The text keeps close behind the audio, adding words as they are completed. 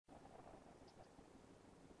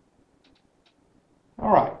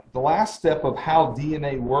the last step of how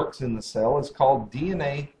DNA works in the cell is called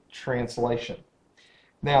DNA translation.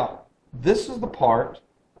 Now, this is the part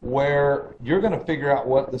where you're going to figure out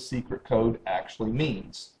what the secret code actually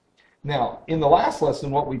means. Now, in the last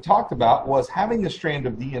lesson, what we talked about was having a strand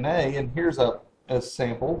of DNA, and here's a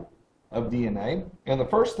sample of DNA. And the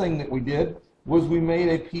first thing that we did was we made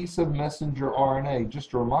a piece of messenger RNA.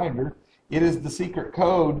 Just a reminder, it is the secret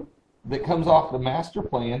code that comes off the master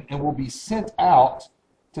plan and will be sent out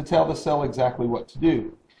to tell the cell exactly what to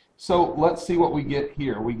do. So let's see what we get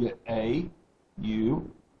here. We get A,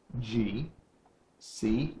 U, G,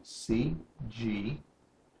 C, C, G,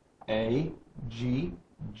 A, G,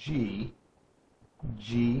 G,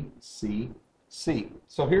 G, C, C.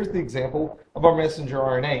 So here's the example of our messenger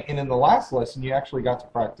RNA. And in the last lesson, you actually got to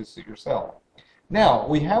practice it yourself. Now,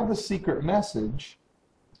 we have the secret message.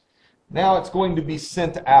 Now it's going to be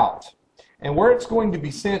sent out. And where it's going to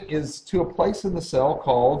be sent is to a place in the cell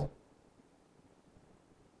called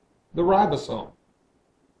the ribosome.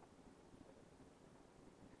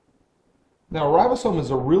 Now, a ribosome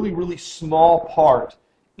is a really, really small part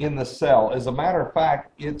in the cell. As a matter of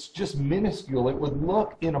fact, it's just minuscule. It would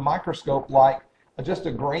look in a microscope like just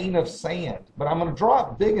a grain of sand. But I'm going to draw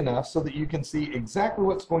it big enough so that you can see exactly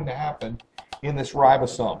what's going to happen in this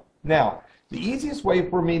ribosome. Now, the easiest way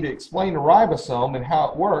for me to explain a ribosome and how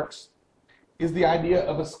it works is the idea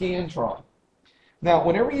of a scantron. Now,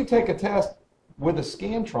 whenever you take a test with a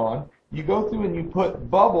scantron, you go through and you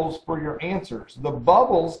put bubbles for your answers. The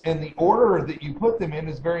bubbles and the order that you put them in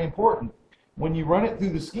is very important. When you run it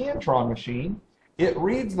through the scantron machine, it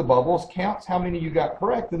reads the bubbles, counts how many you got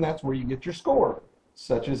correct, and that's where you get your score,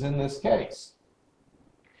 such as in this case.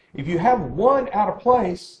 If you have one out of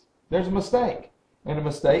place, there's a mistake, and a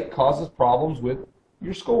mistake causes problems with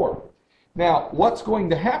your score. Now, what's going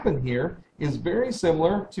to happen here is very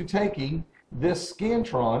similar to taking this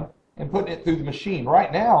scantron and putting it through the machine.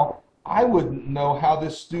 Right now, I wouldn't know how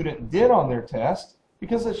this student did on their test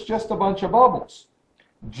because it's just a bunch of bubbles.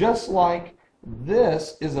 Just like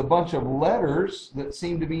this is a bunch of letters that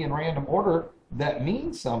seem to be in random order that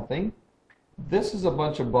mean something, this is a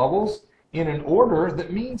bunch of bubbles in an order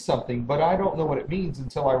that means something, but I don't know what it means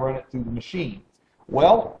until I run it through the machine.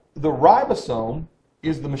 Well, the ribosome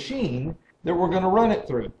is the machine that we're going to run it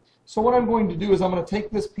through. So what I'm going to do is I'm going to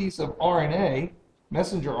take this piece of RNA,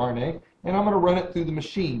 messenger RNA, and I'm going to run it through the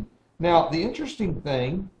machine. Now, the interesting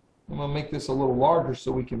thing, I'm going to make this a little larger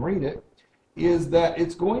so we can read it, is that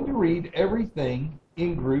it's going to read everything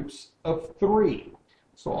in groups of 3.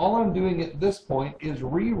 So all I'm doing at this point is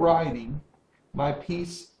rewriting my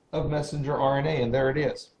piece of messenger RNA, and there it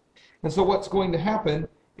is. And so what's going to happen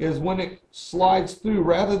is when it slides through,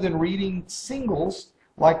 rather than reading singles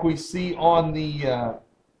like we see on the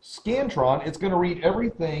scantron, it's going to read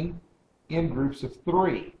everything in groups of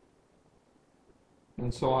 3.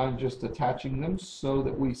 And so I'm just attaching them so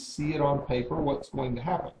that we see it on paper what's going to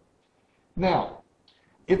happen. Now,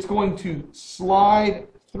 it's going to slide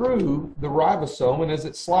through the ribosome, and as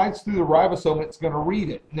it slides through the ribosome, it's going to read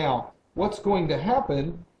it. Now, what's going to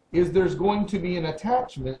happen is there's going to be an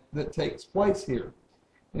attachment that takes place here.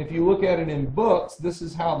 And if you look at it in books, this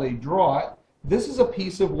is how they draw it. This is a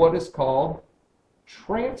piece of what is called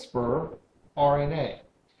transfer RNA.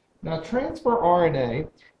 Now, transfer RNA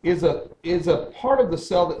is a part of the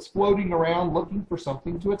cell that's floating around looking for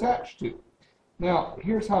something to attach to. Now,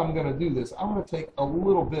 here's how I'm going to do this. I'm going to take a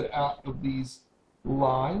little bit out of these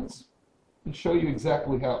lines and show you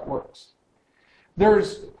exactly how it works.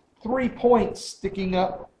 There's 3 points sticking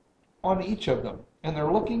up on each of them, and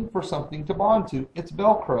they're looking for something to bond to. It's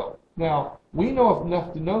Velcro. Now, we know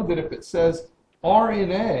enough to know that if it says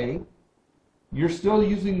RNA, you're still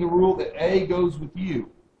using the rule that A goes with U.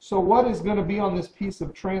 So what is going to be on this piece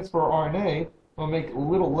of transfer RNA? I'll make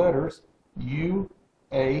little letters, U,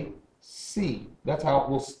 A, C. That's how it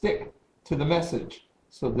will stick to the message.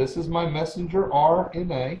 So this is my messenger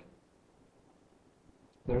RNA.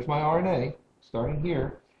 There's my RNA, starting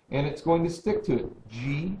here. And it's going to stick to it.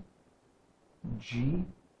 G, G,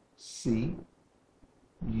 C,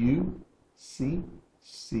 U, C,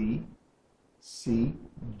 C, C,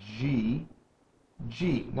 G,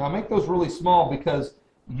 G. Now I make those really small because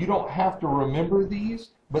you don't have to remember these,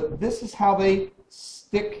 but this is how they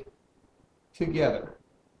stick together.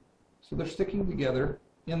 So they're sticking together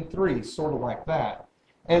in 3, sort of like that.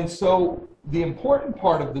 And so the important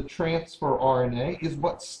part of the transfer RNA is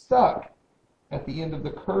what's stuck at the end of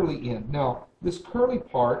the curly end. Now, this curly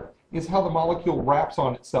part is how the molecule wraps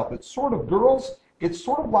on itself. It's sort of, girls, it's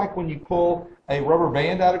sort of like when you pull a rubber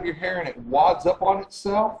band out of your hair and it wads up on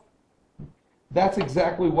itself. That's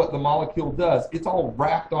exactly what the molecule does. It's all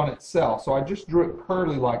wrapped on itself. So I just drew it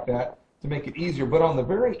curly like that to make it easier. But on the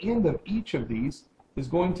very end of each of these is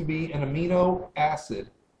going to be an amino acid.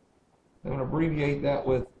 I'm going to abbreviate that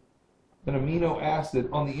with an amino acid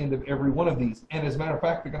on the end of every one of these. And as a matter of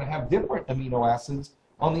fact, they're going to have different amino acids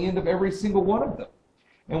on the end of every single one of them.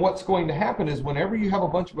 And what's going to happen is whenever you have a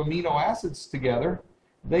bunch of amino acids together,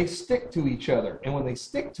 they stick to each other. And when they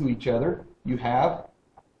stick to each other, you have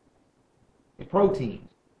a protein.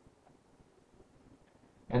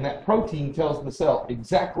 And that protein tells the cell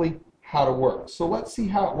exactly how to work. So let's see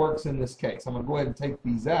how it works in this case. I'm going to go ahead and take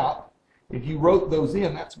these out. If you wrote those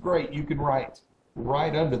in, that's great. You can write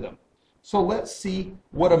right under them. So let's see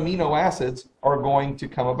what amino acids are going to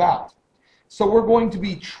come about. So we're going to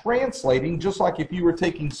be translating, just like if you were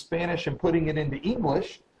taking Spanish and putting it into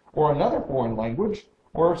English or another foreign language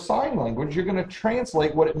or a sign language, you're going to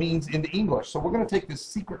translate what it means into English. So we're going to take this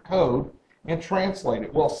secret code and translate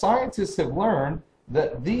it. Well, scientists have learned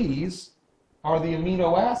that these are the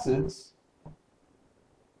amino acids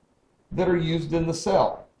that are used in the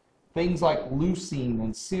cell. Things like leucine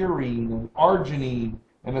and serine and arginine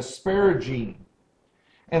and asparagine.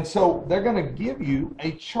 And so they're going to give you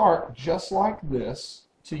a chart just like this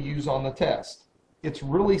to use on the test. It's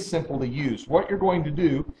really simple to use. What you're going to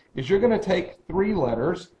do is you're going to take 3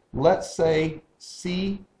 letters, let's say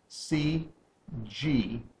C, C,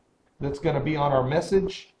 G, that's going to be on our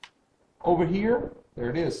message over here. There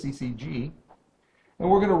it is, CCG. And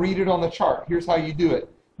we're going to read it on the chart. Here's how you do it.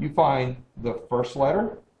 You find the first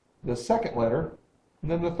letter, the second letter, and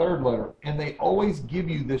then the third letter. And they always give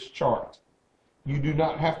you this chart. You do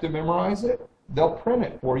not have to memorize it. They'll print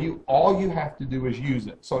it for you. All you have to do is use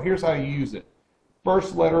it. So here's how you use it.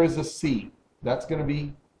 First letter is a C. That's going to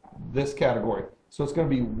be this category. So it's going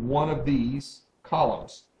to be one of these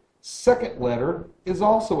columns. Second letter is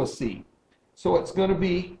also a C. So it's going to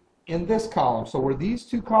be in this column. So where these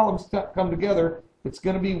 2 columns come together, it's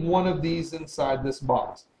going to be one of these inside this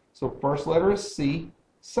box. So first letter is C.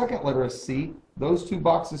 Second letter is C. Those 2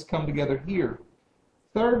 boxes come together here.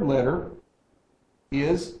 Third letter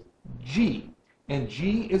is G. And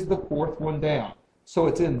G is the 4th one down. So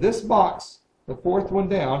it's in this box, the 4th one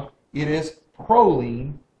down. It is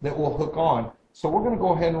proline that will hook on. So we're going to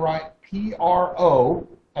go ahead and write PRO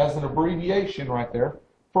as an abbreviation right there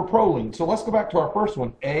for proline. So let's go back to our first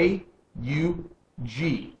one, AUG.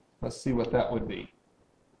 Let's see what that would be.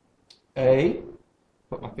 A,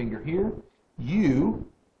 put my finger here, U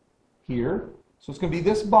here. So it's going to be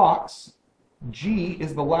this box. G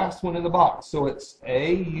is the last one in the box. So it's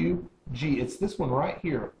AUG. It's this one right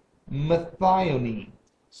here, methionine.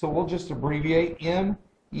 So we'll just abbreviate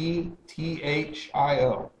METHIO.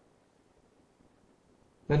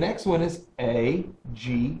 The next one is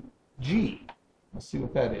AGG. Let's see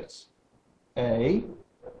what that is. A,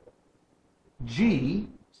 G,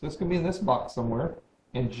 so this can be in this box somewhere,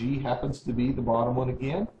 and G happens to be the bottom one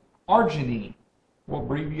again. Arginine. We'll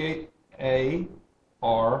abbreviate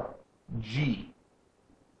ARG.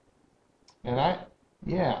 And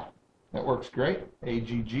yeah, that works great.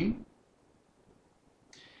 AGG.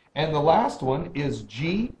 And the last one is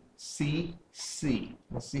GCC.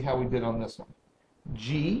 Let's see how we did on this one.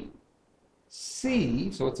 G,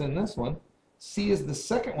 C, so it's in this one. C is the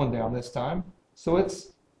second one down this time, so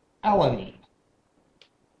it's alanine.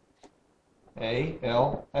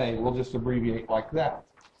 A-L-A. We'll just abbreviate like that.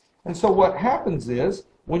 And so what happens is,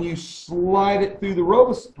 when you slide it through the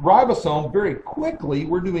ribosome very quickly,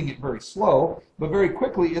 we're doing it very slow, but very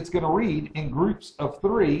quickly it's going to read in groups of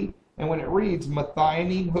 3, and when it reads,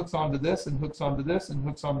 methionine hooks onto this, and hooks onto this, and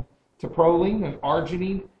hooks on to proline, and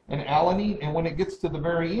arginine, and alanine, and when it gets to the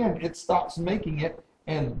very end, it stops making it,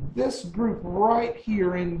 and this group right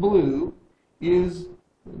here in blue is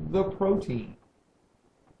the protein.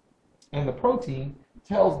 And the protein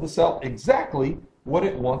tells the cell exactly what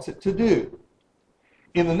it wants it to do.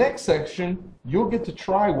 In the next section, you'll get to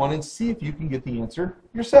try one and see if you can get the answer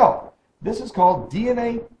yourself. This is called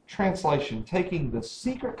DNA translation, taking the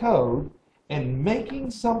secret code and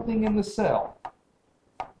making something in the cell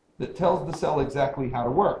that tells the cell exactly how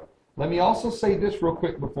to work. Let me also say this real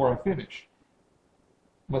quick before I finish.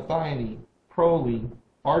 Methionine, proline,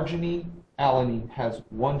 arginine, alanine has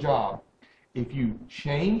one job. If you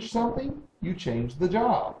change something, you change the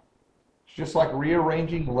job. It's just like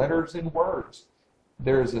rearranging letters in words.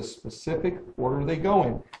 There is a specific order they go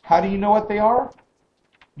in. How do you know what they are?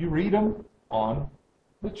 You read them on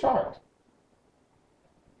the chart.